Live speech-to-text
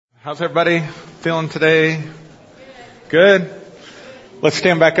How's everybody feeling today? Good? Let's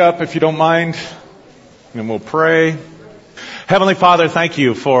stand back up if you don't mind, and we'll pray. Heavenly Father, thank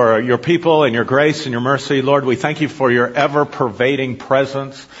you for your people and your grace and your mercy. Lord, we thank you for your ever-pervading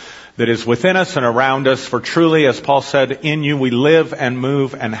presence that is within us and around us. For truly, as Paul said, in you we live and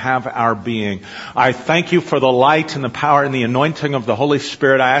move and have our being. I thank you for the light and the power and the anointing of the Holy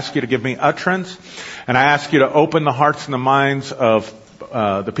Spirit. I ask you to give me utterance, and I ask you to open the hearts and the minds of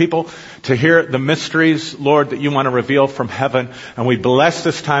the people to hear the mysteries, Lord, that you want to reveal from heaven. And we bless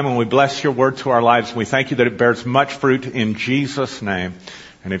this time and we bless your word to our lives. And we thank you that it bears much fruit in Jesus' name.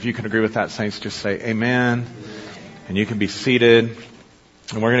 And if you can agree with that, saints, just say amen. And you can be seated.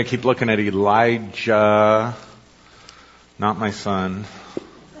 And we're going to keep looking at Elijah, not my son,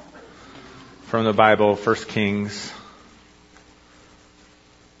 from the Bible, 1 Kings.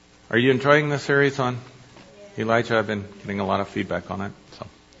 Are you enjoying the series on Elijah? I've been getting a lot of feedback on it. So,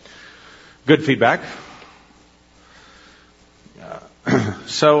 good feedback.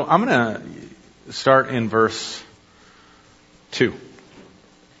 So I'm going to start in verse 2. It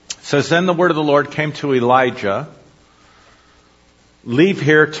says, Then the word of the Lord came to Elijah, Leave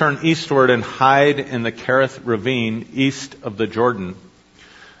here, turn eastward, and hide in the Kerith ravine east of the Jordan.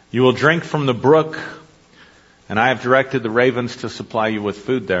 You will drink from the brook, and I have directed the ravens to supply you with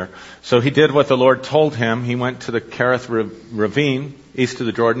food there. So he did what the Lord told him. He went to the Kerith ravine east of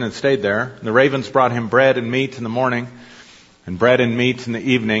the Jordan and stayed there. The ravens brought him bread and meat in the morning, and bread and meat in the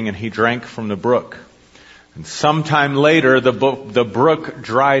evening, and he drank from the brook. And sometime later, the brook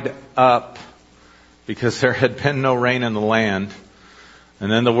dried up because there had been no rain in the land. And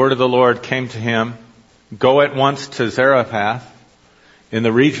then the word of the Lord came to him, Go at once to Zarephath, in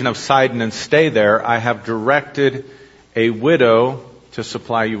the region of Sidon, and stay there. I have directed a widow to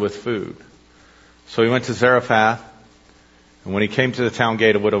supply you with food. So he went to Zarephath, and when he came to the town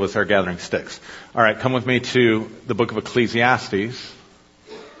gate, a widow was there gathering sticks. All right, come with me to the book of Ecclesiastes.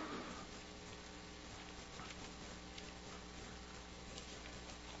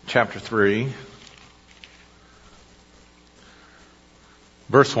 Chapter 3.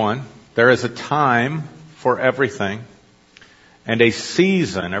 Verse 1. There is a time for everything, and a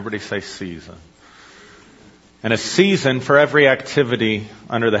season, everybody say season, and a season for every activity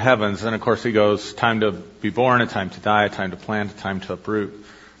under the heavens. And of course he goes, time to be born, a time to die, a time to plant, a time to uproot,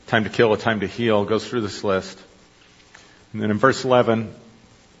 a time to kill, a time to heal. Goes through this list. And then in verse 11,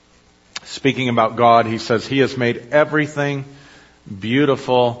 speaking about God, he says, He has made everything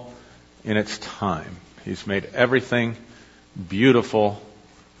beautiful in its time. He's made everything beautiful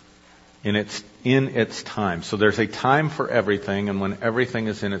in its time. So there's a time for everything, and when everything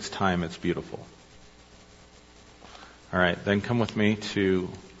is in its time, it's beautiful. All right, then come with me to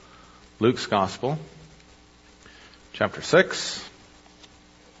Luke's Gospel, chapter 6.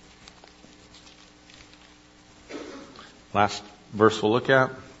 Last verse we'll look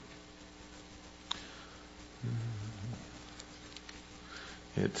at.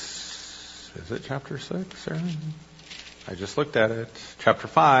 Is it chapter 6, Aaron? I just looked at it. Chapter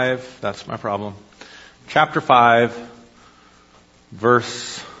 5, that's my problem. Chapter 5,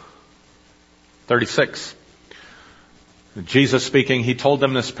 verse 36. Jesus speaking, he told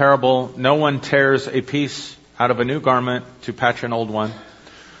them this parable, No one tears a piece out of a new garment to patch an old one.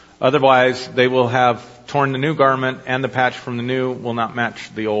 Otherwise, they will have torn the new garment, and the patch from the new will not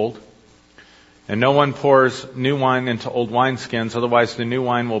match the old. And no one pours new wine into old wineskins, otherwise the new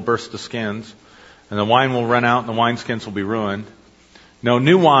wine will burst the skins, and the wine will run out, and the wineskins will be ruined. No,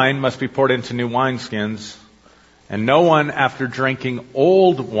 new wine must be poured into new wineskins. And no one, after drinking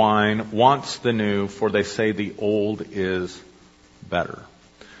old wine, wants the new, for they say the old is better.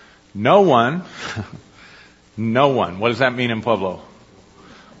 No one. What does that mean in Pueblo?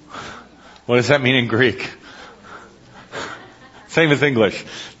 What does that mean in Greek? Same as English.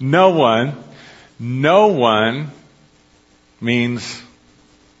 No one means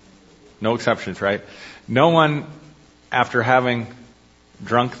no exceptions, right? No one, after having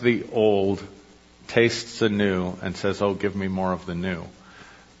drunk the old, tastes the new and says, Oh, give me more of the new.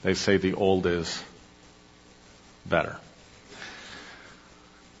 They say the old is better.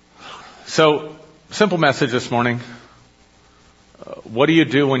 So, simple message this morning. What do you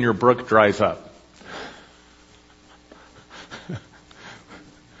do when your brook dries up?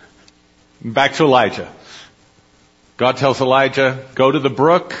 Back to Elijah. God tells Elijah, Go to the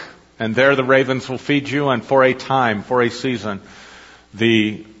brook, and there the ravens will feed you, and for a time, for a season,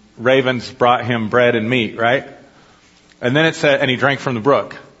 the ravens brought him bread and meat, right? And then it said, and he drank from the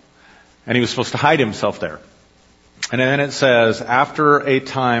brook. And he was supposed to hide himself there. And then it says, after a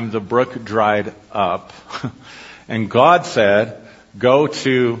time, the brook dried up. And God said, go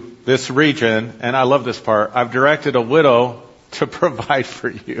to this region, and I love this part, I've directed a widow to provide for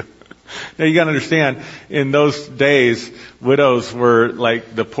you. Now you gotta understand, in those days, widows were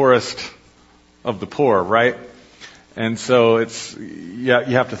like the poorest of the poor, right? And so you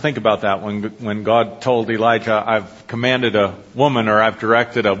have to think about that when God told Elijah, I've commanded a woman, or I've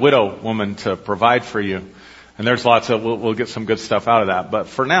directed a widow woman to provide for you. And there's lots of, we'll get some good stuff out of that. But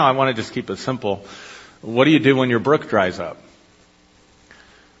for now, I want to just keep it simple. What do you do when your brook dries up?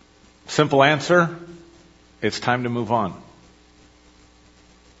 Simple answer, it's time to move on.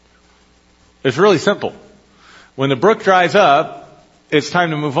 It's really simple. When the brook dries up, it's time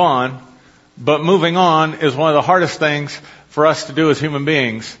to move on. But moving on is one of the hardest things for us to do as human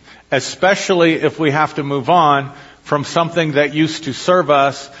beings, especially if we have to move on from something that used to serve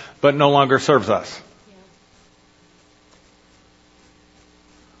us but no longer serves us.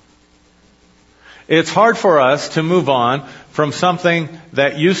 It's hard for us to move on from something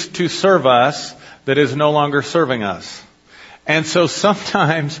that used to serve us that is no longer serving us. And so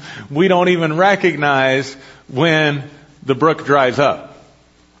sometimes we don't even recognize when the brook dries up.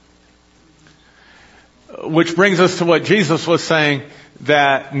 Which brings us to what Jesus was saying,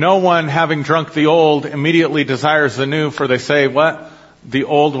 that no one having drunk the old immediately desires the new, for they say, what? The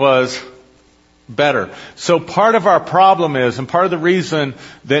old was better. So part of our problem is, and part of the reason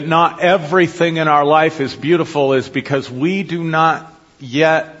that not everything in our life is beautiful, is because we do not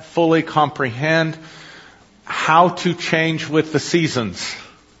yet fully comprehend how to change with the seasons.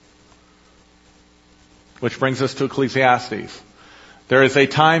 Which brings us to Ecclesiastes. There is a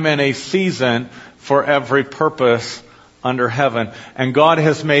time and a season for every purpose under heaven. And God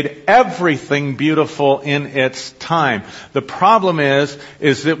has made everything beautiful in its time. The problem is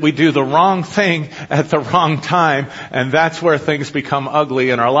that we do the wrong thing at the wrong time, and that's where things become ugly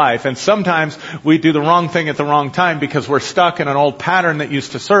in our life. And sometimes we do the wrong thing at the wrong time because we're stuck in an old pattern that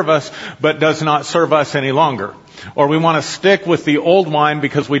used to serve us, but does not serve us any longer. Or we want to stick with the old wine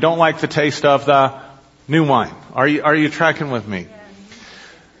because we don't like the taste of the new wine. Are you tracking with me?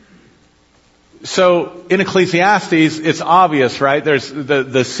 So in Ecclesiastes, it's obvious, right? There's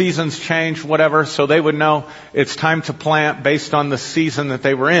the seasons change, whatever, so they would know it's time to plant based on the season that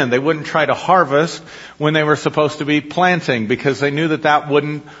they were in. They wouldn't try to harvest when they were supposed to be planting because they knew that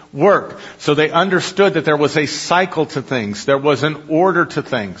wouldn't work. So they understood that there was a cycle to things. There was an order to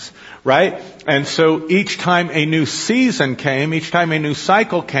things, right? And so each time a new season came, each time a new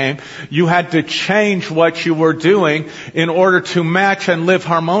cycle came, you had to change what you were doing in order to match and live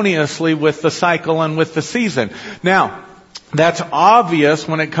harmoniously with the cycle and with the season. Now, that's obvious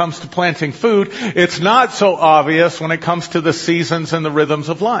when it comes to planting food. It's not so obvious when it comes to the seasons and the rhythms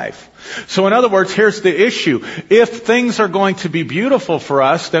of life. So in other words, here's the issue. If things are going to be beautiful for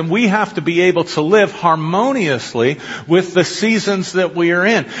us, then we have to be able to live harmoniously with the seasons that we are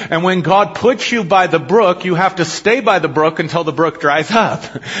in. And when God puts you by the brook, you have to stay by the brook until the brook dries up.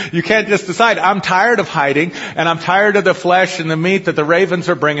 You can't just decide, I'm tired of hiding, and I'm tired of the flesh and the meat that the ravens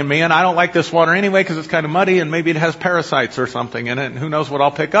are bringing me, and I don't like this water anyway because it's kind of muddy and maybe it has parasites or something in it, and who knows what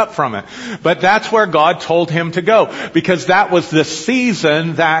I'll pick up from it. But that's where God told him to go, because that was the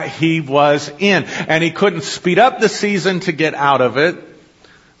season that he was in. And he couldn't speed up the season to get out of it.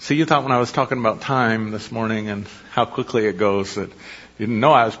 See, you thought when I was talking about time this morning and how quickly it goes that you didn't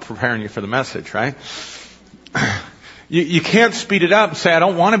know I was preparing you for the message, right? You can't speed it up and say, I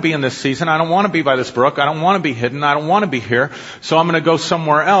don't want to be in this season. I don't want to be by this brook. I don't want to be hidden. I don't want to be here. So I'm going to go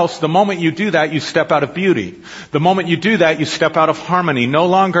somewhere else. The moment you do that, you step out of beauty. The moment you do that, you step out of harmony. No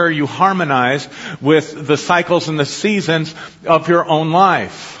longer are you harmonized with the cycles and the seasons of your own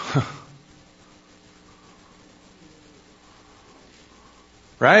life.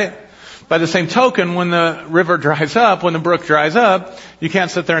 Right? By the same token, when the river dries up, when the brook dries up, you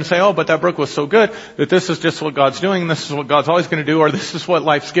can't sit there and say, oh, but that brook was so good that this is just what God's doing, and this is what God's always going to do, or this is what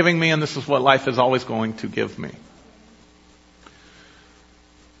life's giving me, and this is what life is always going to give me.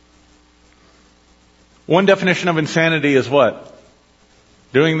 One definition of insanity is what?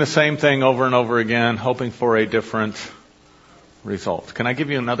 Doing the same thing over and over again, hoping for a different result. Can I give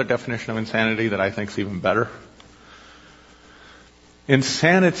you another definition of insanity that I think is even better?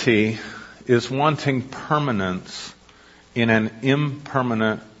 Insanity is wanting permanence in an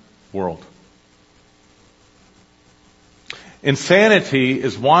impermanent world. Insanity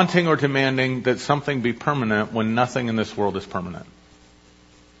is wanting or demanding that something be permanent when nothing in this world is permanent.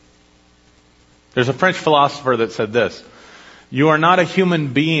 There's a French philosopher that said this: you are not a human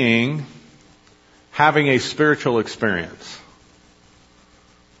being having a spiritual experience,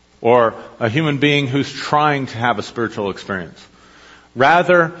 or a human being who's trying to have a spiritual experience.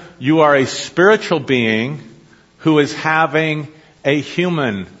 Rather, you are a spiritual being who is having a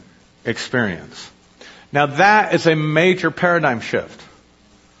human experience. Now that is a major paradigm shift.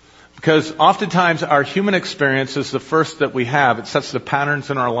 Because oftentimes our human experience is the first that we have. It sets the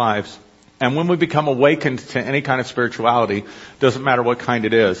patterns in our lives. And when we become awakened to any kind of spirituality, doesn't matter what kind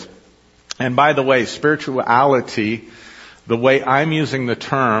it is. And by the way, spirituality, the way I'm using the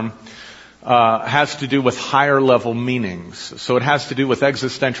term, has to do with higher level meanings. So it has to do with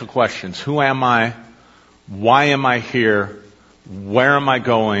existential questions. Who am I? Why am I here? Where am I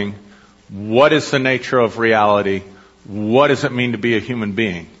going? What is the nature of reality? What does it mean to be a human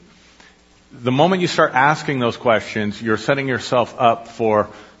being? The moment you start asking those questions, you're setting yourself up for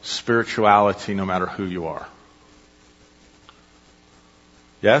spirituality no matter who you are.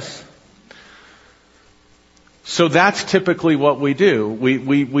 Yes? So that's typically what we do.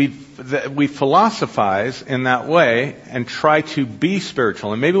 We philosophize in that way and try to be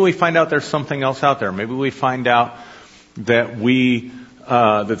spiritual. And maybe we find out there's something else out there. Maybe we find out that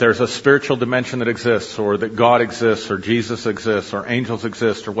that there's a spiritual dimension that exists, or that God exists, or Jesus exists, or angels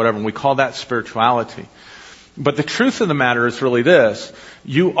exist, or whatever. And we call that spirituality. But the truth of the matter is really this.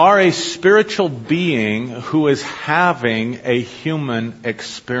 You are a spiritual being who is having a human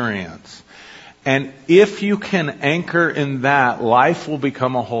experience. And if you can anchor in that, life will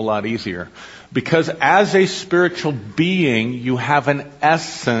become a whole lot easier. Because as a spiritual being, you have an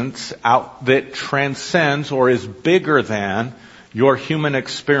essence out that transcends or is bigger than your human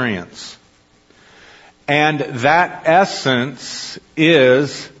experience. And that essence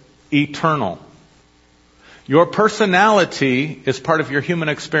is eternal. Your personality is part of your human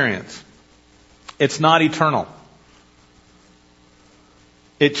experience. It's not eternal.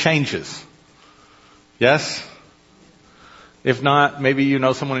 It changes. Yes? If not, maybe you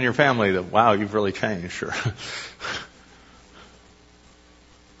know someone in your family that, wow, you've really changed. Sure.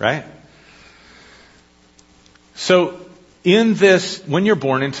 Right? So, in this, when you're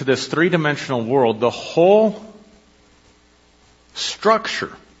born into this three-dimensional world, the whole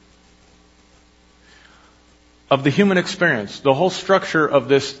structure of the human experience, the whole structure of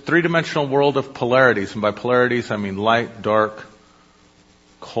this three-dimensional world of polarities, and by polarities I mean light, dark,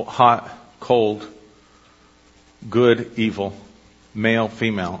 hot, cold, good, evil, male,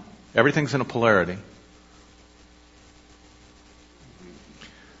 female, everything's in a polarity.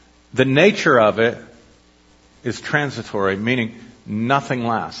 The nature of it is transitory, meaning nothing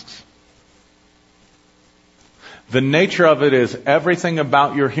lasts. The nature of it is everything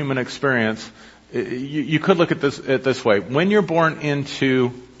about your human experience. You could look at this way. When you're born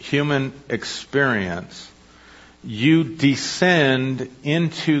into human experience, you descend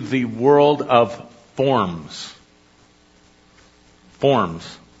into the world of forms.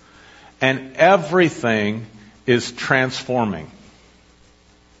 Forms. And everything is transforming.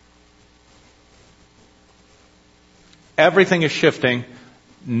 Everything is shifting.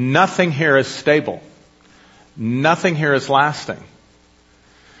 Nothing here is stable. Nothing here is lasting.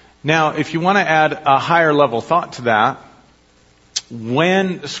 Now, if you want to add a higher level thought to that,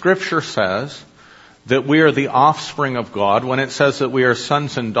 when Scripture says that we are the offspring of God, when it says that we are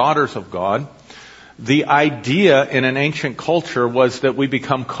sons and daughters of God, the idea in an ancient culture was that we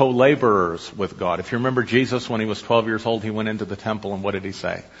become co-laborers with God. If you remember Jesus, when he was 12 years old, he went into the temple, and what did he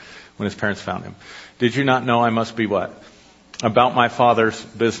say when his parents found him? Did you not know I must be what? About my Father's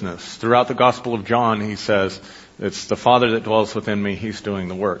business. Throughout the Gospel of John, he says, it's the Father that dwells within me, he's doing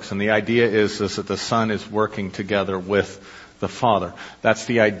the works. And the idea is that the Son is working together with the Father. That's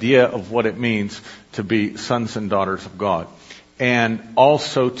the idea of what it means to be sons and daughters of God. And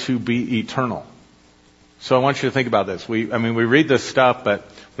also to be eternal. So I want you to think about this. We read this stuff, but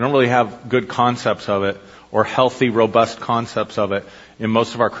we don't really have good concepts of it, or healthy, robust concepts of it in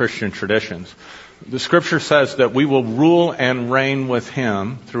most of our Christian traditions. The Scripture says that we will rule and reign with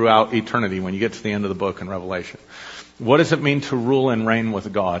Him throughout eternity when you get to the end of the book in Revelation. What does it mean to rule and reign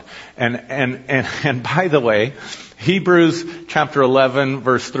with God? And by the way, Hebrews chapter 11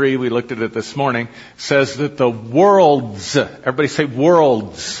 verse 3, we looked at it this morning, says that the worlds, everybody say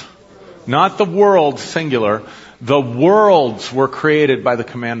worlds, not the world singular, the worlds were created by the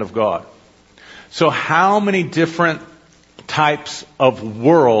command of God. So how many different types of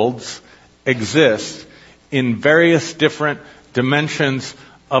worlds exist in various different dimensions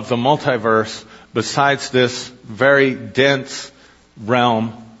of the multiverse besides this very dense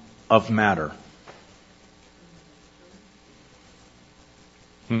realm of matter?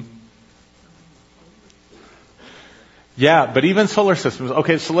 Yeah, but even solar systems.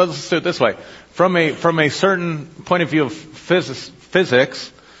 Okay, so let's do it this way. From a certain point of view of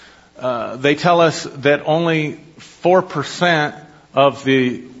physics, they tell us that only 4% of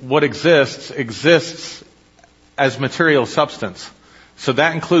what exists as material substance. So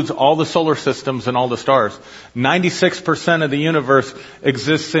that includes all the solar systems and all the stars. 96% of the universe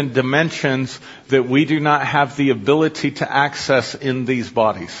exists in dimensions that we do not have the ability to access in these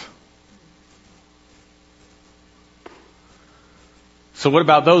bodies. So what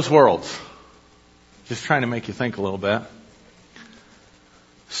about those worlds? Just trying to make you think a little bit.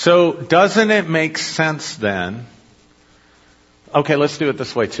 So doesn't it make sense then? Okay, let's do it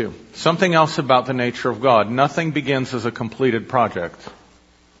this way too. Something else about the nature of God. Nothing begins as a completed project.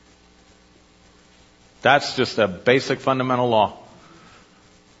 That's just a basic fundamental law.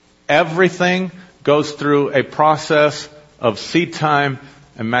 Everything goes through a process of seed time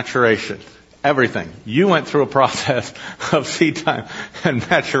and maturation. Everything. You went through a process of seed time and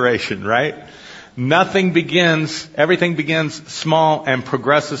maturation, right? Everything begins small and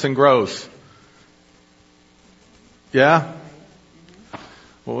progresses and grows. Yeah?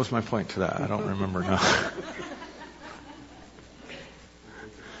 What was my point to that? I don't remember now.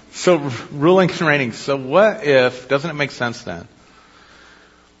 So, ruling and reigning. So what if, doesn't it make sense then?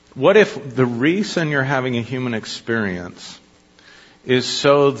 What if the reason you're having a human experience is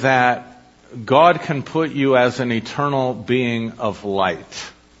so that God can put you as an eternal being of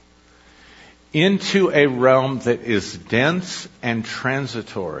light into a realm that is dense and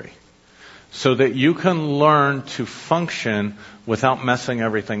transitory, so that you can learn to function without messing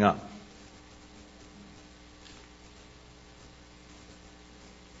everything up?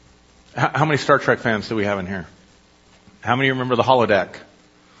 How many Star Trek fans do we have in here? How many remember the holodeck?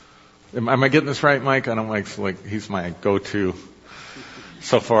 Am I getting this right, Mike? I don't like he's my go-to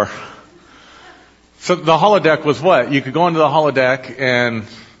so far. So the holodeck was what? You could go into the holodeck and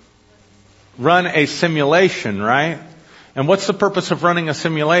run a simulation, right? And what's the purpose of running a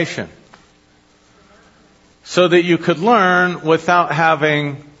simulation? So that you could learn without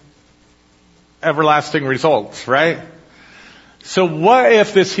having everlasting results, right? So what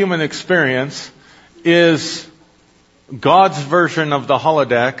if this human experience is God's version of the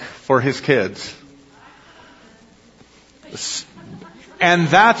holodeck for His kids? And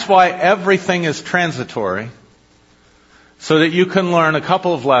that's why everything is transitory. So that you can learn a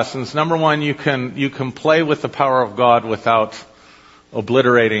couple of lessons. Number one, you can play with the power of God without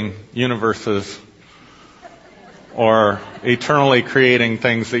obliterating universes or eternally creating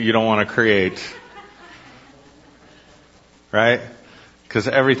things that you don't want to create. Right? Because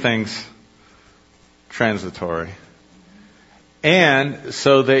everything's transitory. And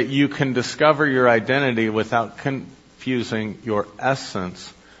so that you can discover your identity without confusing your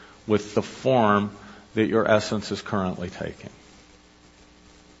essence with the form that your essence is currently taking.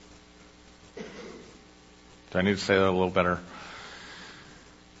 Do I need to say that a little better?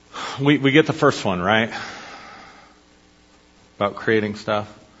 We get the first one, right? About creating stuff.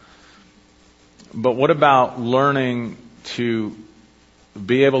 But what about learning to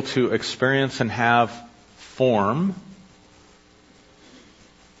be able to experience and have form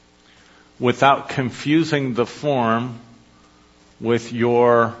without confusing the form with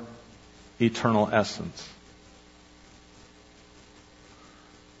your eternal essence?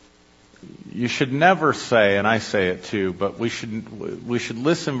 You should never say, and I say it too, but we should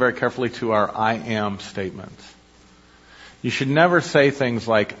listen very carefully to our I am statements. You should never say things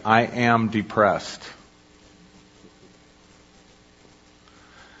like, I am depressed.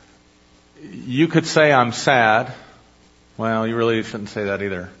 You could say, I'm sad. Well, you really shouldn't say that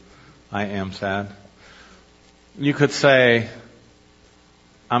either. I am sad. You could say,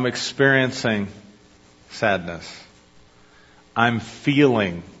 I'm experiencing sadness. I'm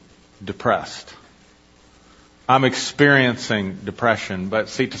feeling depressed. I'm experiencing depression. But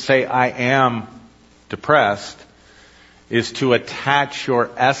see, to say I am depressed is to attach your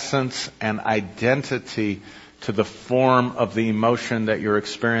essence and identity to the form of the emotion that you're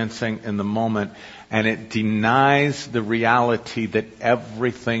experiencing in the moment. And it denies the reality that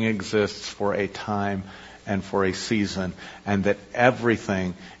everything exists for a time and for a season, and that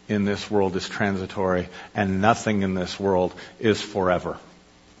everything in this world is transitory and nothing in this world is forever.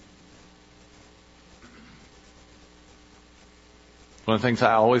 One of the things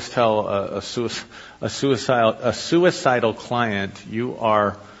I always tell a suicidal client, you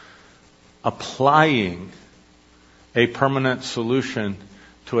are applying a permanent solution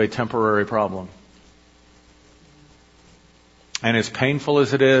to a temporary problem. And as painful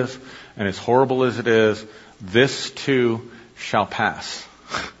as it is, and as horrible as it is, this too shall pass.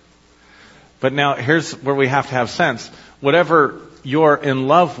 But now here's where we have to have sense. Whatever you're in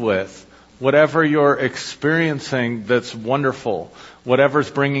love with, whatever you're experiencing that's wonderful, whatever's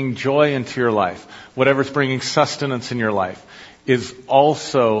bringing joy into your life, whatever's bringing sustenance in your life, is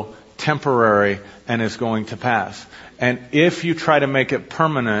also temporary and is going to pass. And if you try to make it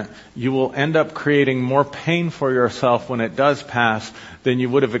permanent, you will end up creating more pain for yourself when it does pass than you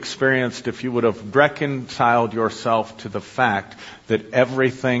would have experienced if you would have reconciled yourself to the fact that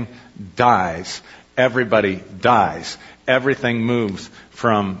everything dies. Everybody dies. Everything moves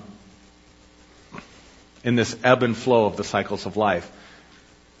from in this ebb and flow of the cycles of life.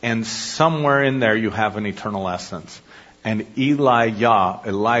 And somewhere in there you have an eternal essence. And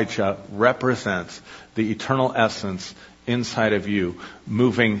Elijah represents the eternal essence inside of you,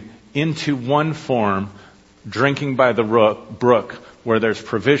 moving into one form, drinking by the brook where there's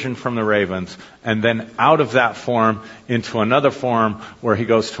provision from the ravens, and then out of that form into another form where he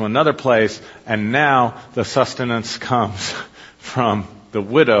goes to another place, and now the sustenance comes from the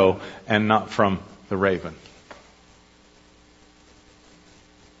widow and not from the raven.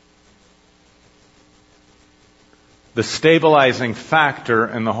 The stabilizing factor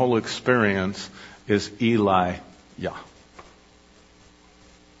in the whole experience is Elijah.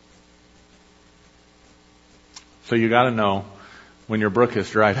 So you got to know when your brook is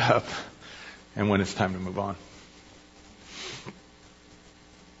dried up and when it's time to move on.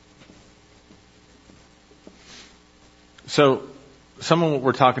 So some of what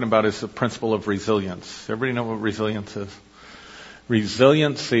we're talking about is the principle of resilience. Everybody know what resilience is?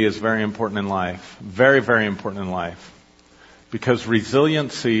 Resiliency is very important in life. Very, very important in life. Because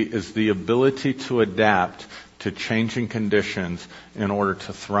resiliency is the ability to adapt to changing conditions in order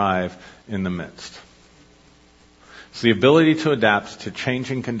to thrive in the midst. It's the ability to adapt to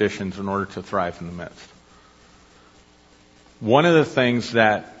changing conditions in order to thrive in the midst. One of the things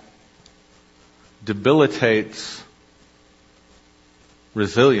that debilitates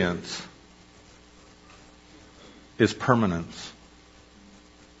resilience is permanence.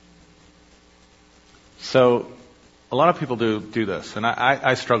 So, a lot of people do this, and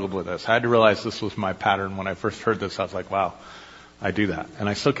I struggled with this. I had to realize this was my pattern. When I first heard this, I was like, wow, I do that. And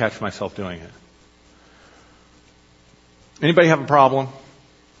I still catch myself doing it. Anybody have a problem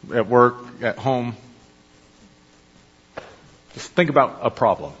at work, at home? Just think about a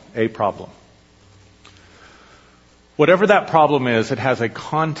problem. Whatever that problem is, it has a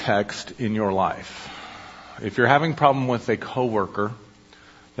context in your life. If you're having a problem with a coworker,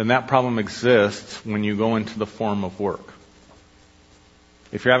 then that problem exists when you go into the form of work.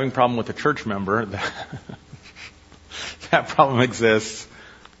 If you're having a problem with a church member, that problem exists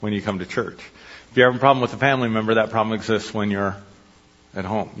when you come to church. If you're having a problem with a family member, that problem exists when you're at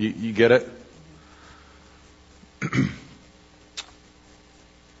home. You get it?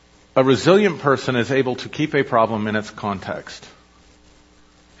 A resilient person is able to keep a problem in its context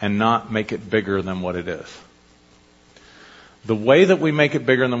and not make it bigger than what it is. The way that we make it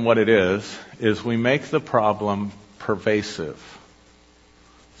bigger than what it is we make the problem pervasive.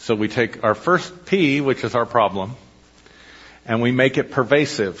 So we take our first P, which is our problem, and we make it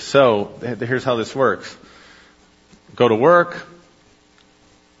pervasive. So here's how this works. Go to work,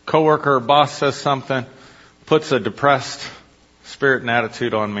 coworker or boss says something, puts a depressed spirit and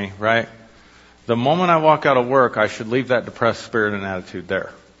attitude on me, right? The moment I walk out of work, I should leave that depressed spirit and attitude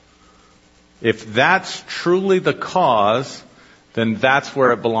there. If that's truly the cause, then that's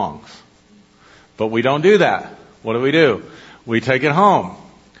where it belongs. But we don't do that. What do? We take it home.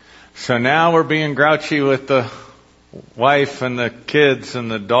 So now we're being grouchy with the wife and the kids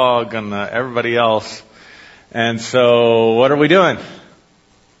and the dog and everybody else. And so what are we doing?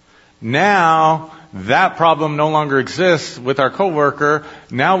 Now that problem no longer exists with our coworker.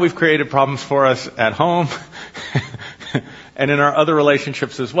 Now we've created problems for us at home and in our other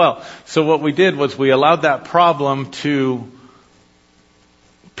relationships as well. So what we did was we allowed that problem to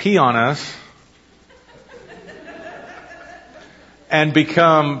pee on us and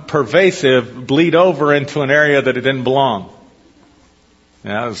become pervasive, bleed over into an area that it didn't belong.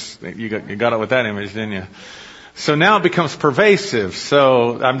 Yeah, you got it with that image, didn't you? So now it becomes pervasive.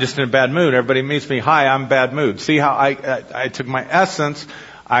 So I'm just in a bad mood. Everybody meets me, hi, I'm bad mood. See how I took my essence,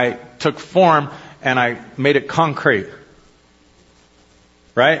 I took form, and I made it concrete.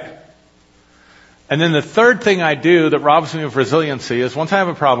 Right? And then the third thing I do that robs me of resiliency is once I have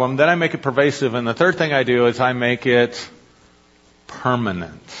a problem, then I make it pervasive. And the third thing I do is I make it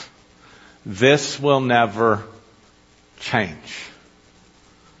permanent. This will never change.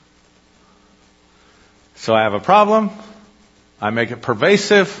 So I have a problem, I make it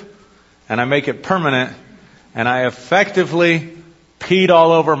pervasive, and I make it permanent, and I effectively peed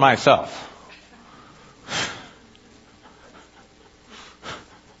all over myself.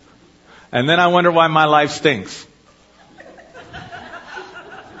 And then I wonder why my life stinks.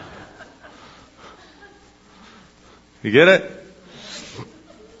 You get it?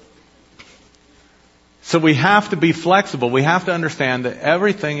 So we have to be flexible. We have to understand that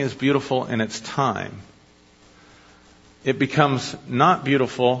everything is beautiful in its time. It becomes not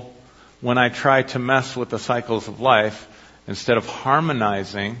beautiful when I try to mess with the cycles of life instead of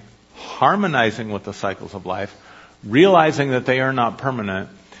harmonizing with the cycles of life, realizing that they are not permanent,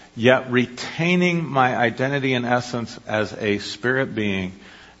 yet retaining my identity and essence as a spirit being,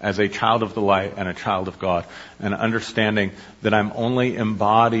 as a child of the light and a child of God, and understanding that I'm only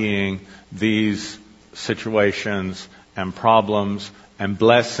embodying these situations and problems and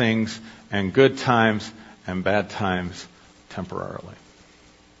blessings and good times and bad times temporarily.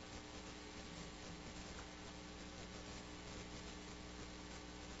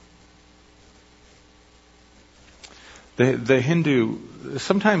 The Hindu,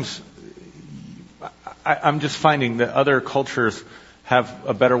 sometimes I'm just finding that other cultures have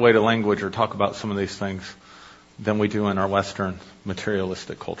a better way to language or talk about some of these things than we do in our Western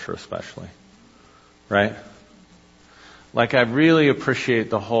materialistic culture especially. Right? Like I really appreciate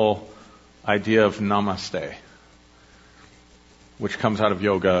the whole idea of namaste, which comes out of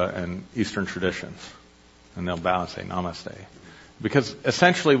yoga and Eastern traditions. And they'll bow and say namaste. Because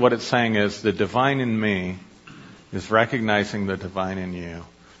essentially what it's saying is the divine in me is recognizing the divine in you,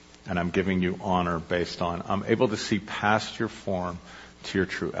 and I'm giving you honor based on, I'm able to see past your form to your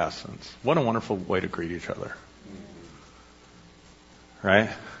true essence. What a wonderful way to greet each other. Right?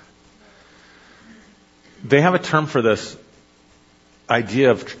 They have a term for this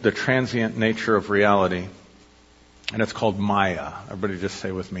idea of the transient nature of reality, and it's called Maya. Everybody just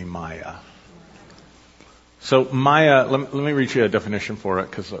say with me, Maya. So Maya, let me read you a definition for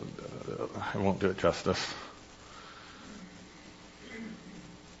it, because I won't do it justice.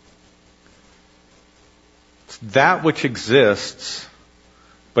 It's that which exists,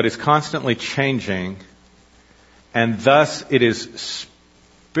 but is constantly changing, and thus it is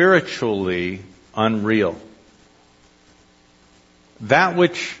spiritually unreal. That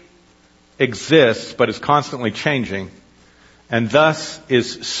which exists, but is constantly changing, and thus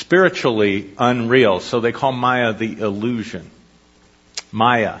is spiritually unreal. So they call Maya the illusion.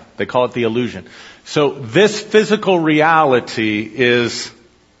 Maya, they call it the illusion. So this physical reality is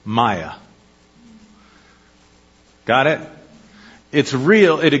Maya. Got it? It's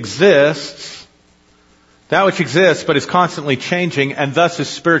real, it exists. That which exists, but is constantly changing, and thus is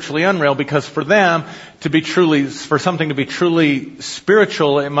spiritually unreal, because for them for something to be truly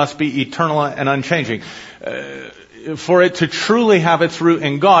spiritual, it must be eternal and unchanging. For it to truly have its root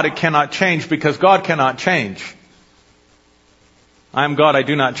in God, it cannot change, because God cannot change. I am God, I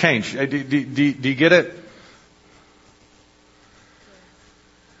do not change. Do you get it?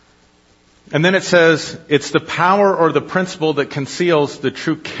 And then it says, it's the power or the principle that conceals the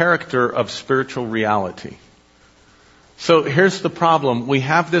true character of spiritual reality. So here's the problem. We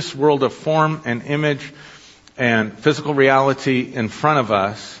have this world of form and image and physical reality in front of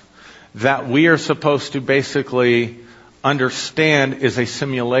us that we are supposed to basically understand is a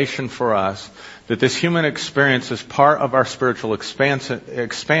simulation for us, that this human experience is part of our spiritual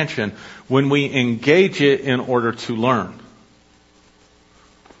expansion when we engage it in order to learn.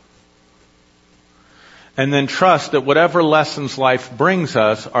 And then trust that whatever lessons life brings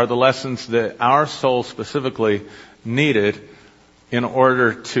us are the lessons that our soul specifically needed in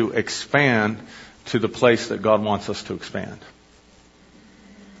order to expand to the place that God wants us to expand.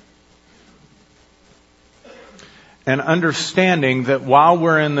 And understanding that while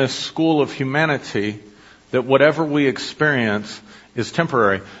we're in this school of humanity, that whatever we experience is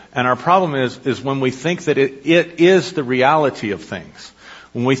temporary. And our problem is when we think that it is the reality of things.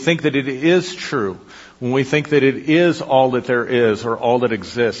 When we think that it is true. When we think that it is all that there is or all that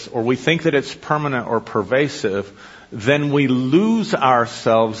exists, or we think that it's permanent or pervasive, then we lose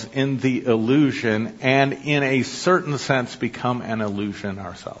ourselves in the illusion and in a certain sense become an illusion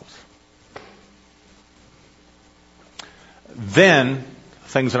ourselves. Then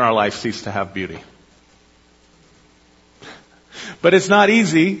things in our life cease to have beauty. But it's not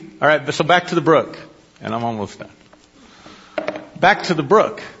easy. All right, so back to the brook. And I'm almost done. Back to the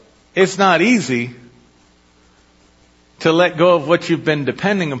brook. It's not easy to let go of what you've been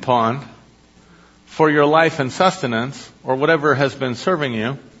depending upon for your life and sustenance, or whatever has been serving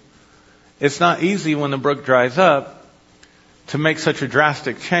you. It's not easy when the brook dries up to make such a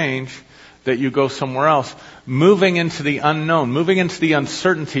drastic change that you go somewhere else. Moving into the unknown, moving into the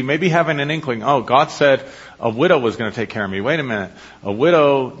uncertainty, maybe having an inkling, oh, God said a widow was going to take care of me. Wait a minute. A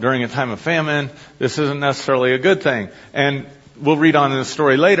widow during a time of famine, this isn't necessarily a good thing. And we'll read on in the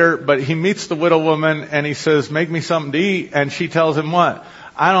story later, but he meets the widow woman and he says, make me something to eat. And she tells him what?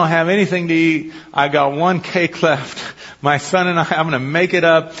 I don't have anything to eat. I got one cake left. My son and I'm going to make it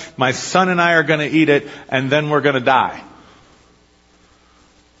up. My son and I are going to eat it, and then we're going to die.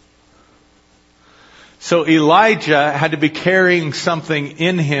 So Elijah had to be carrying something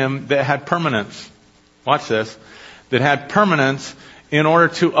in him that had permanence. Watch this. That had permanence in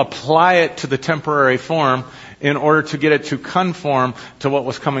order to apply it to the temporary form, in order to get it to conform to what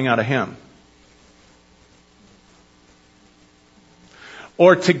was coming out of him.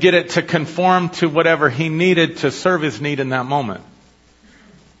 Or to get it to conform to whatever he needed to serve his need in that moment.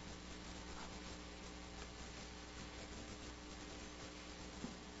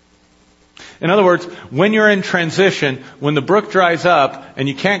 In other words, when you're in transition, when the brook dries up and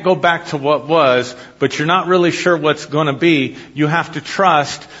you can't go back to what was, but you're not really sure what's going to be, you have to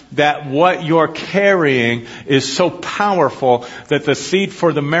trust that what you're carrying is so powerful that the seed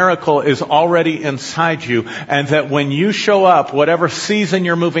for the miracle is already inside you, and that when you show up, whatever season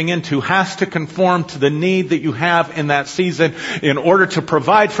you're moving into has to conform to the need that you have in that season in order to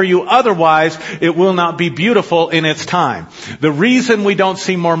provide for you. Otherwise, it will not be beautiful in its time. The reason we don't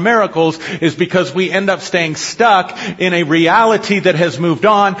see more miracles is because we end up staying stuck in a reality that has moved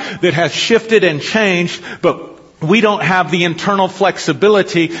on, that has shifted and changed, but we don't have the internal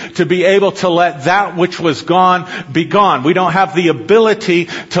flexibility to be able to let that which was gone be gone. We don't have the ability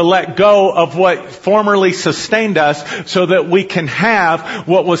to let go of what formerly sustained us so that we can have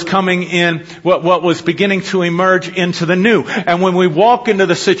what was coming in, what was beginning to emerge into the new. And when we walk into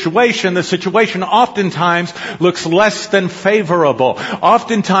the situation oftentimes looks less than favorable.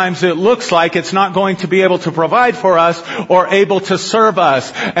 Oftentimes it looks like it's not going to be able to provide for us or able to serve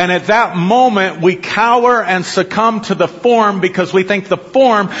us. And at that moment we cower and succumb to the form because we think the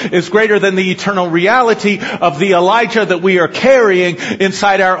form is greater than the eternal reality of the Elijah that we are carrying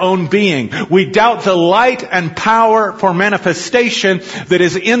inside our own being. We doubt the light and power for manifestation that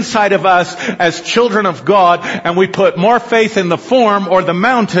is inside of us as children of God, and we put more faith in the form or the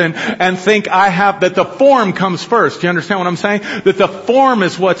mountain and think that the form comes first. Do you understand what I'm saying? That the form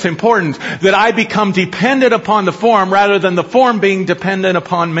is what's important. That I become dependent upon the form rather than the form being dependent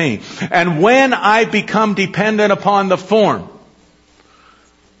upon me. And when I become dependent upon the form,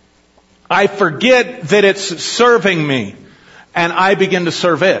 I forget that it's serving me and I begin to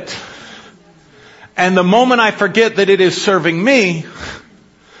serve it. And the moment I forget that it is serving me,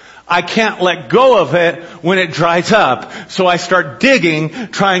 I can't let go of it when it dries up. So I start digging,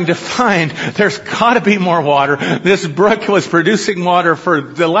 trying to find, there's got to be more water. This brook was producing water for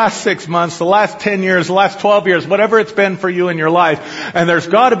the last 6 months, the last 10 years, the last 12 years, whatever it's been for you in your life. And there's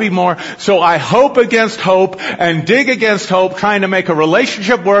got to be more. So I hope against hope and dig against hope, trying to make a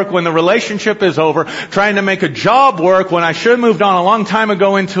relationship work when the relationship is over, trying to make a job work when I should have moved on a long time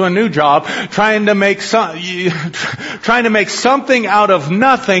ago into a new job, trying to make something out of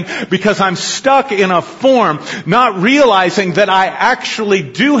nothing, because I'm stuck in a form, not realizing that I actually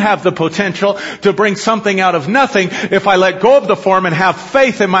do have the potential to bring something out of nothing if I let go of the form and have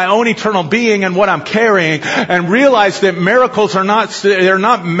faith in my own eternal being and what I'm carrying, and realize that miracles they're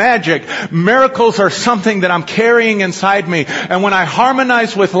not magic. Miracles are something that I'm carrying inside me. And when I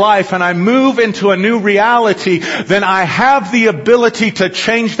harmonize with life and I move into a new reality, then I have the ability to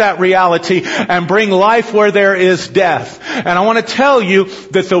change that reality and bring life where there is death. And I want to tell you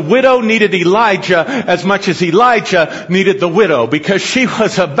that the widow needed Elijah as much as Elijah needed the widow, because she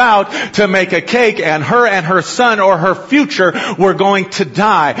was about to make a cake and her son or her future were going to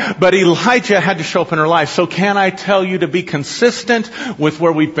die. But Elijah had to show up in her life. So can I tell you to be consistent with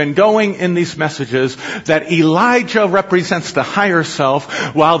where we've been going in these messages, that Elijah represents the higher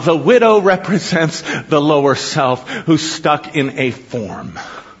self while the widow represents the lower self who's stuck in a form.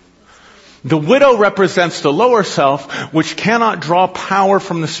 The widow represents the lower self, which cannot draw power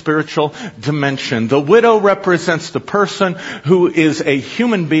from the spiritual dimension. The widow represents the person who is a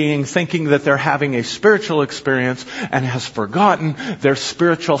human being thinking that they're having a spiritual experience and has forgotten their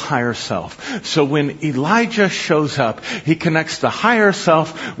spiritual higher self. So when Elijah shows up, he connects the higher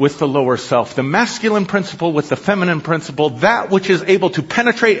self with the lower self, the masculine principle with the feminine principle, that which is able to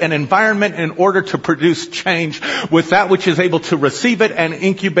penetrate an environment in order to produce change with that which is able to receive it and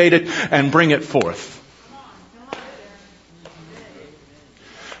incubate it and bring it forth.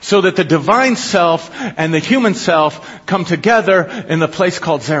 So that the divine self and the human self come together in the place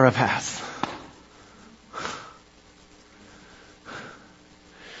called Zarephath.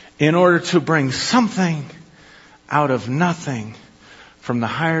 In order to bring something out of nothing from the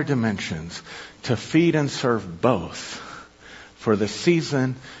higher dimensions to feed and serve both for the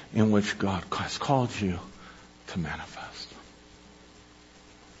season in which God has called you to manifest.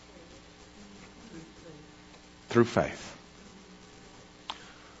 Through faith.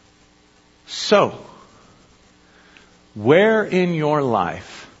 So, where in your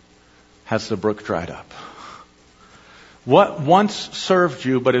life has the brook dried up? What once served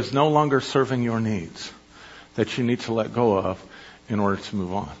you but is no longer serving your needs that you need to let go of in order to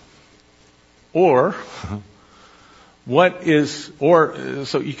move on? Or, so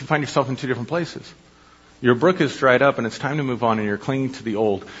you can find yourself in two different places. Your brook is dried up and it's time to move on and you're clinging to the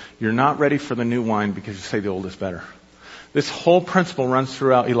old. You're not ready for the new wine because you say the old is better. This whole principle runs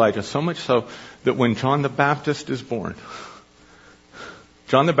throughout Elijah, so much so that when John the Baptist is born,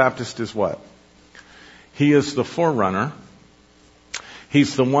 John the Baptist is what? He is the forerunner.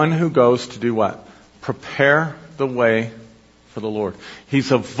 He's the one who goes to do what? Prepare the way for the Lord.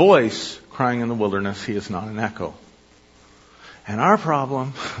 He's a voice crying in the wilderness. He is not an echo. And our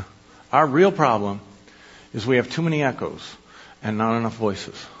problem, our real problem, is we have too many echoes and not enough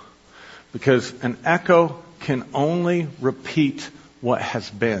voices. Because an echo can only repeat what has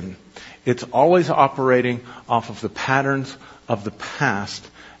been. It's always operating off of the patterns of the past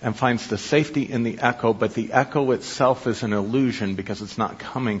and finds the safety in the echo, but the echo itself is an illusion because it's not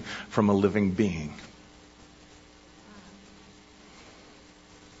coming from a living being.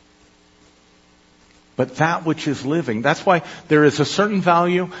 But that which is living, that's why there is a certain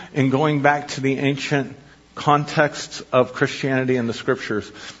value in going back to the ancient contexts of Christianity and the scriptures.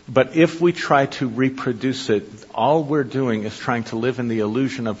 But if we try to reproduce it, all we're doing is trying to live in the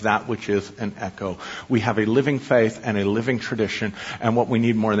illusion of that which is an echo. We have a living faith and a living tradition, and what we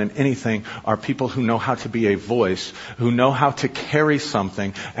need more than anything are people who know how to be a voice, who know how to carry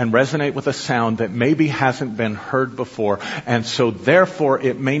something and resonate with a sound that maybe hasn't been heard before. And so therefore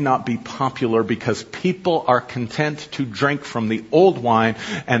it may not be popular because people are content to drink from the old wine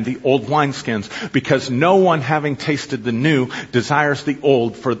and the old wineskins, because no one having tasted the new desires the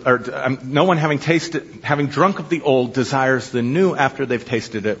old no one having drunk of the old desires the new after they've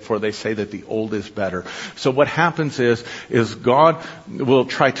tasted it, for they say that the old is better. So what happens is God will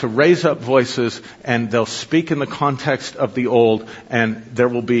try to raise up voices and they'll speak in the context of the old, and there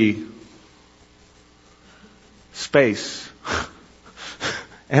will be space,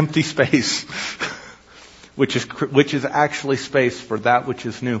 empty space, which is actually space for that which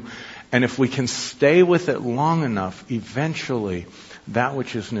is new. And if we can stay with it long enough, eventually that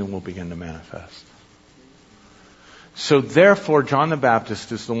which is new will begin to manifest. So therefore, John the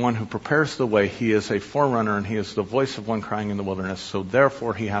Baptist is the one who prepares the way. He is a forerunner and he is the voice of one crying in the wilderness. So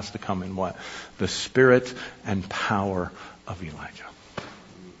therefore, he has to come in what? The spirit and power of Elijah.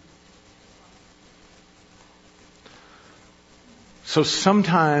 So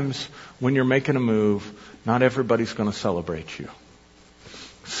sometimes when you're making a move, not everybody's going to celebrate you.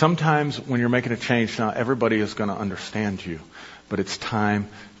 Sometimes when you're making a change, not everybody is going to understand you, but it's time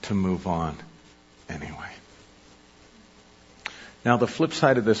to move on anyway. Now the flip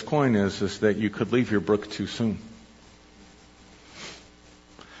side of this coin is that you could leave your brook too soon.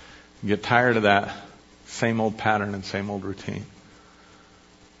 You get tired of that same old pattern and same old routine.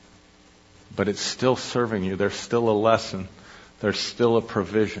 But it's still serving you. There's still a lesson. There's still a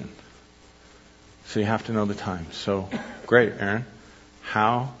provision. So you have to know the time. So, great, Aaron.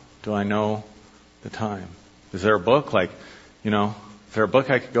 How do I know the time? Is there a book? Is there a book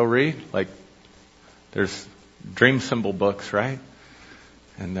I could go read? There's dream symbol books, right?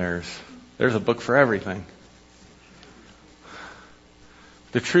 And there's a book for everything.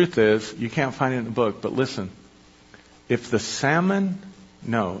 The truth is, you can't find it in the book, but listen. If the salmon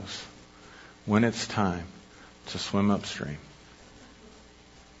knows when it's time to swim upstream,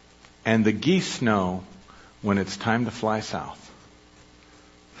 and the geese know when it's time to fly south,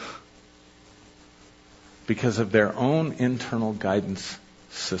 because of their own internal guidance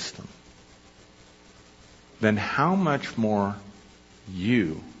system, then how much more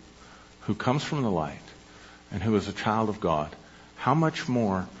you, who comes from the light and who is a child of God, how much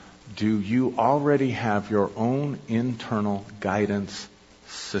more do you already have your own internal guidance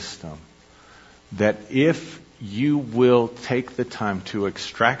system that if you will take the time to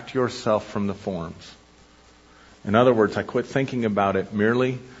extract yourself from the forms. In other words, I quit thinking about it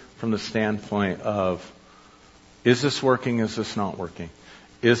merely from the standpoint of, is this working? Is this not working?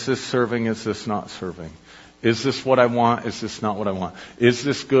 Is this serving? Is this not serving? Is this what I want? Is this not what I want? Is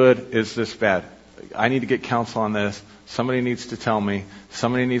this good? Is this bad? I need to get counsel on this. Somebody needs to tell me.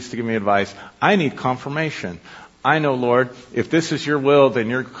 Somebody needs to give me advice. I need confirmation. I know, Lord, if this is your will, then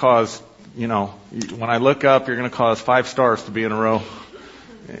you're going to cause, when I look up, you're going to cause 5 stars to be in a row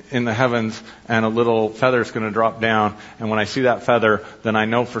in the heavens, and a little feather is going to drop down. And when I see that feather, then I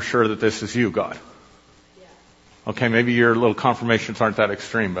know for sure that this is you, God. Okay, maybe your little confirmations aren't that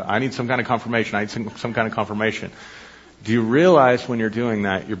extreme, but I need some kind of confirmation. I need some kind of confirmation. Do you realize when you're doing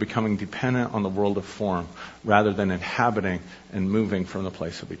that, you're becoming dependent on the world of form rather than inhabiting and moving from the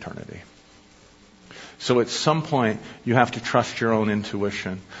place of eternity? So at some point, you have to trust your own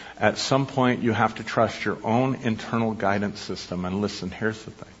intuition. At some point, you have to trust your own internal guidance system. And listen, here's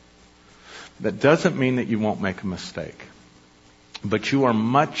the thing. That doesn't mean that you won't make a mistake. But you are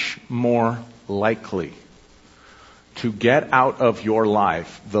much more likely to get out of your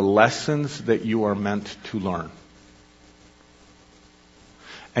life the lessons that you are meant to learn.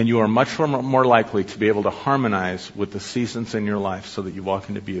 And you are much more likely to be able to harmonize with the seasons in your life so that you walk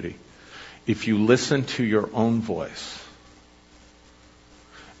into beauty if you listen to your own voice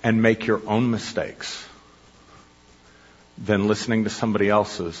and make your own mistakes than listening to somebody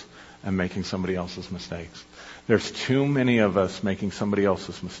else's and making somebody else's mistakes. There's too many of us making somebody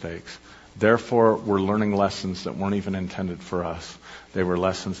else's mistakes. Therefore, we're learning lessons that weren't even intended for us. They were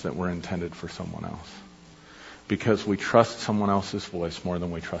lessons that were intended for someone else. Because we trust someone else's voice more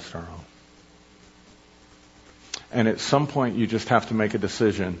than we trust our own. And at some point, you just have to make a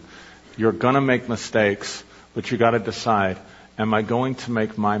decision. You're going to make mistakes, but you got to decide, am I going to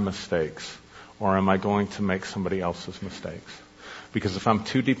make my mistakes or am I going to make somebody else's mistakes? Because if I'm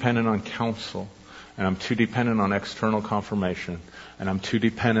too dependent on counsel and I'm too dependent on external confirmation and I'm too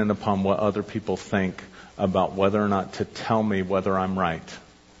dependent upon what other people think about whether or not to tell me whether I'm right,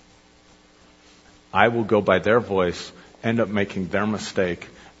 I will go by their voice, end up making their mistake,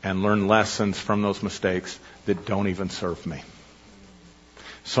 and learn lessons from those mistakes that don't even serve me.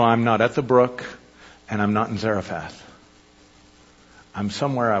 So I'm not at the brook, and I'm not in Zarephath. I'm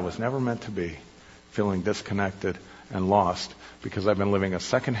somewhere I was never meant to be, feeling disconnected and lost, because I've been living a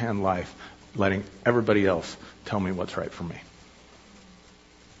secondhand life, letting everybody else tell me what's right for me.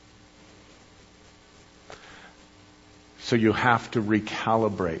 So you have to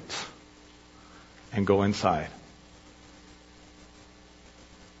recalibrate and go inside,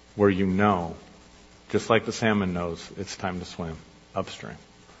 where you know, just like the salmon knows, it's time to swim upstream.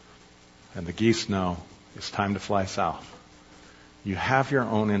 And the geese know it's time to fly south. You have your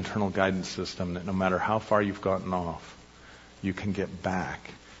own internal guidance system that no matter how far you've gotten off, you can get back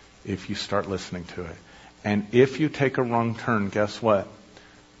if you start listening to it. And if you take a wrong turn, guess what?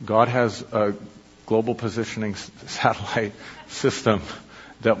 God has a global positioning satellite system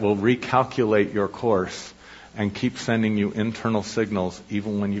that will recalculate your course and keep sending you internal signals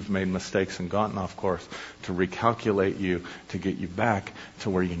even when you've made mistakes and gotten off course to recalculate you to get you back to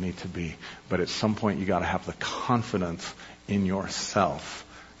where you need to be. But at some point you got to have the confidence in yourself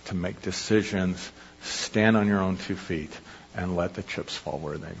to make decisions, stand on your own 2 feet, and let the chips fall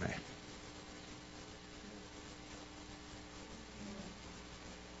where they may.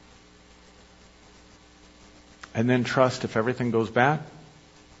 And then trust if everything goes bad,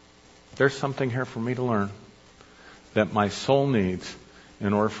 there's something here for me to learn that my soul needs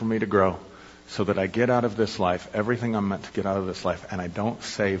in order for me to grow so that I get out of this life everything I'm meant to get out of this life and I don't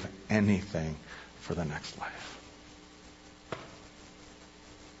save anything for the next life.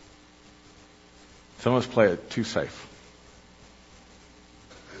 Some of us play it too safe.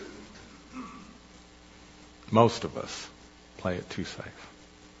 Most of us play it too safe.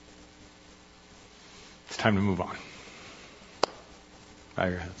 It's time to move on. Bow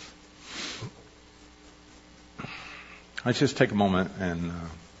your heads. Let's just take a moment and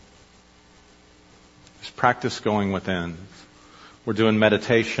just practice going within. We're doing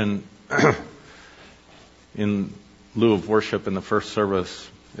meditation in lieu of worship in the first service.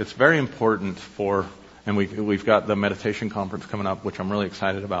 It's very important and we've got the meditation conference coming up, which I'm really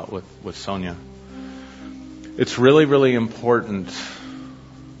excited about with Sonia. It's really, really important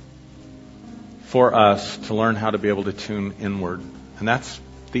for us to learn how to be able to tune inward. And that's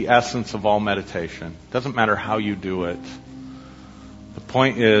the essence of all meditation. It doesn't matter how you do it. The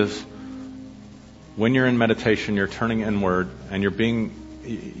point is, when you're in meditation, you're turning inward and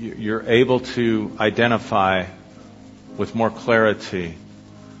you're able to identify with more clarity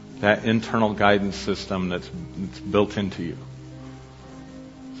that internal guidance system that's built into you.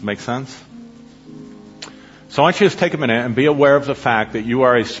 Does it make sense? So I want you to just take a minute and be aware of the fact that you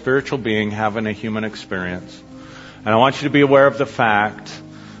are a spiritual being having a human experience. And I want you to be aware of the fact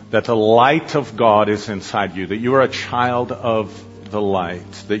that the light of God is inside you, that you are a child of the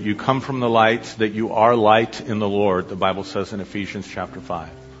light, that you come from the light, that you are light in the Lord, the Bible says in Ephesians chapter 5.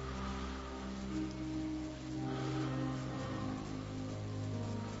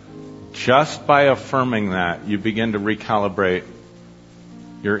 Just by affirming that, you begin to recalibrate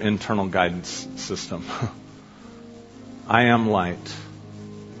your internal guidance system. I am light.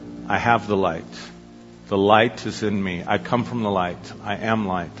 I have the light. The light is in me. I come from the light. I am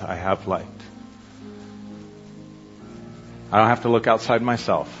light. I have light. I don't have to look outside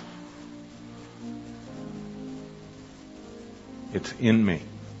myself. It's in me.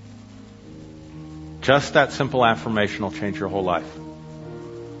 Just that simple affirmation will change your whole life.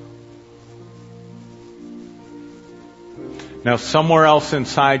 Now, somewhere else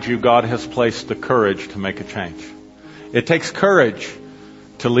inside you, God has placed the courage to make a change. It takes courage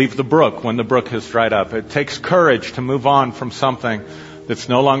to leave the brook when the brook has dried up. It takes courage to move on from something that's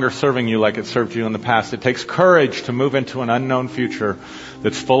no longer serving you like it served you in the past. It takes courage to move into an unknown future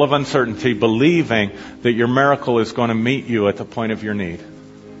that's full of uncertainty, believing that your miracle is going to meet you at the point of your need.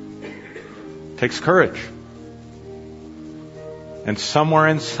 It takes courage. And somewhere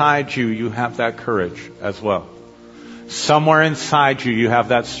inside you, you have that courage as well. Somewhere inside you, you have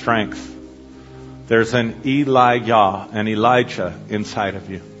that strength. There's an Elijah inside of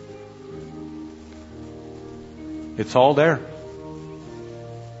you. It's all there.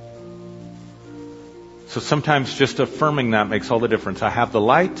 So sometimes just affirming that makes all the difference. I have the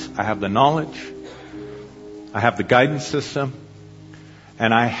light, I have the knowledge, I have the guidance system,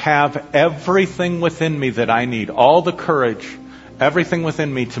 and I have everything within me that I need. All the courage, everything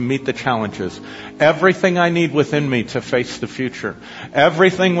within me to meet the challenges. Everything I need within me to face the future.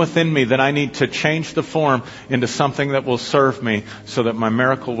 Everything within me that I need to change the form into something that will serve me so that my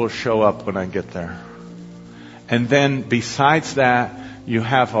miracle will show up when I get there. And then besides that, you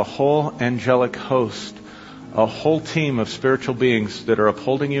have a whole angelic host, a whole team of spiritual beings that are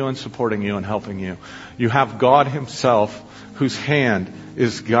upholding you and supporting you and helping you. You have God Himself, whose hand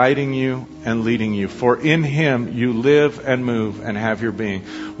is guiding you and leading you. For in Him you live and move and have your being.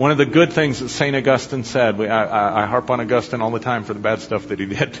 One of the good things that St. Augustine said, I harp on Augustine all the time for the bad stuff that he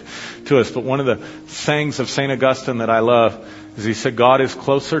did to us, but one of the sayings of St. Augustine that I love is he said, God is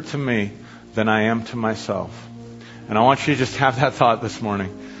closer to me than I am to myself. And I want you to just have that thought this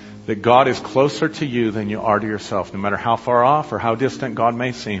morning, that God is closer to you than you are to yourself. No matter how far off or how distant God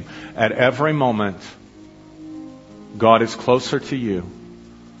may seem, at every moment, God is closer to you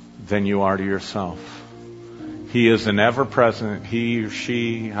than you are to yourself. He is an ever-present, he or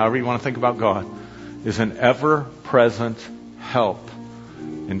she, however you want to think about God, is an ever-present help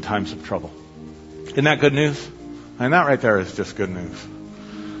in times of trouble. Isn't that good news? And that right there is just good news.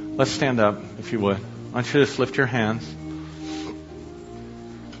 Let's stand up, if you would. I want you to just lift your hands.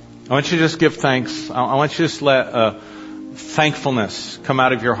 I want you to just give thanks. I want you to just let thankfulness come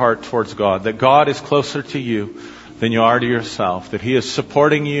out of your heart towards God. That God is closer to you than you are to yourself. That He is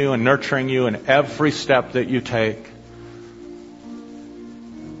supporting you and nurturing you in every step that you take.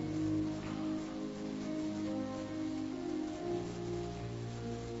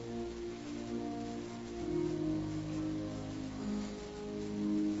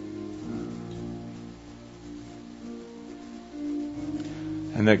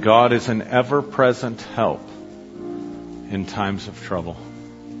 And that God is an ever-present help in times of trouble.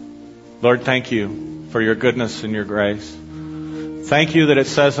 Lord, thank you for your goodness and your grace. Thank you that it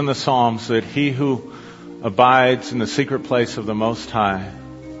says in the Psalms that he who abides in the secret place of the Most High,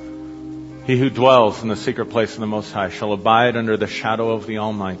 he who dwells in the secret place of the Most High, shall abide under the shadow of the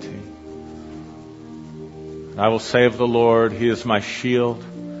Almighty. I will say of the Lord, He is my shield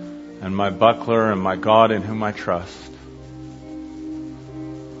and my buckler and my God in whom I trust.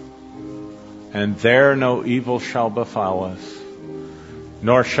 And there no evil shall befall us,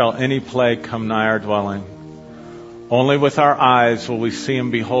 nor shall any plague come nigh our dwelling. Only with our eyes will we see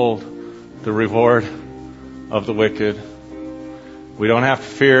and behold the reward of the wicked. We don't have to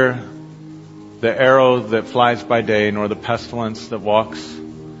fear the arrow that flies by day, nor the pestilence that walks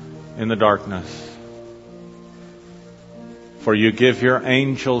in the darkness. For you give your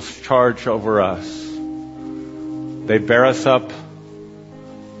angels charge over us. They bear us up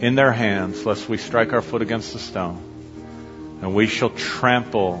in their hands, lest we strike our foot against the stone. And we shall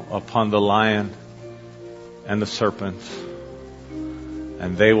trample upon the lion and the serpent,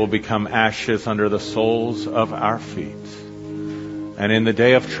 and they will become ashes under the soles of our feet. And in the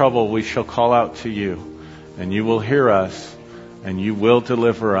day of trouble we shall call out to you, and you will hear us, and you will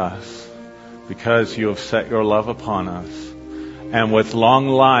deliver us, because you have set your love upon us. And with long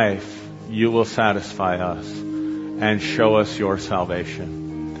life you will satisfy us and show us your salvation.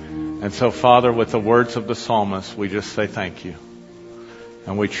 And so, Father, with the words of the psalmist, we just say thank you.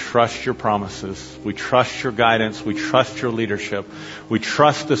 And we trust your promises. We trust your guidance. We trust your leadership. We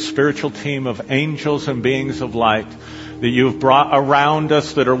trust the spiritual team of angels and beings of light that you've brought around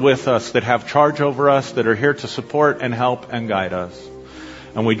us, that are with us, that have charge over us, that are here to support and help and guide us.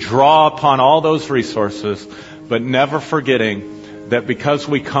 And we draw upon all those resources, but never forgetting that because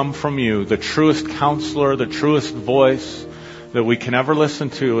we come from you, the truest counselor, the truest voice that we can ever listen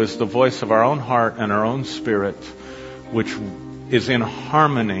to is the voice of our own heart and our own spirit. which is in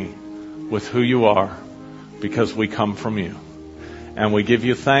harmony with who you are, because we come from you. And we give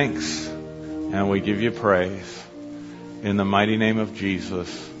you thanks and we give you praise in the mighty name of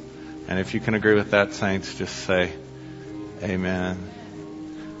Jesus. And if you can agree with that, saints, just say amen.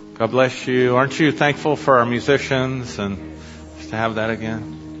 God bless you. Aren't you thankful for our musicians and just to have that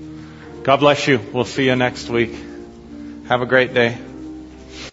again? God bless you. We'll see you next week. Have a great day.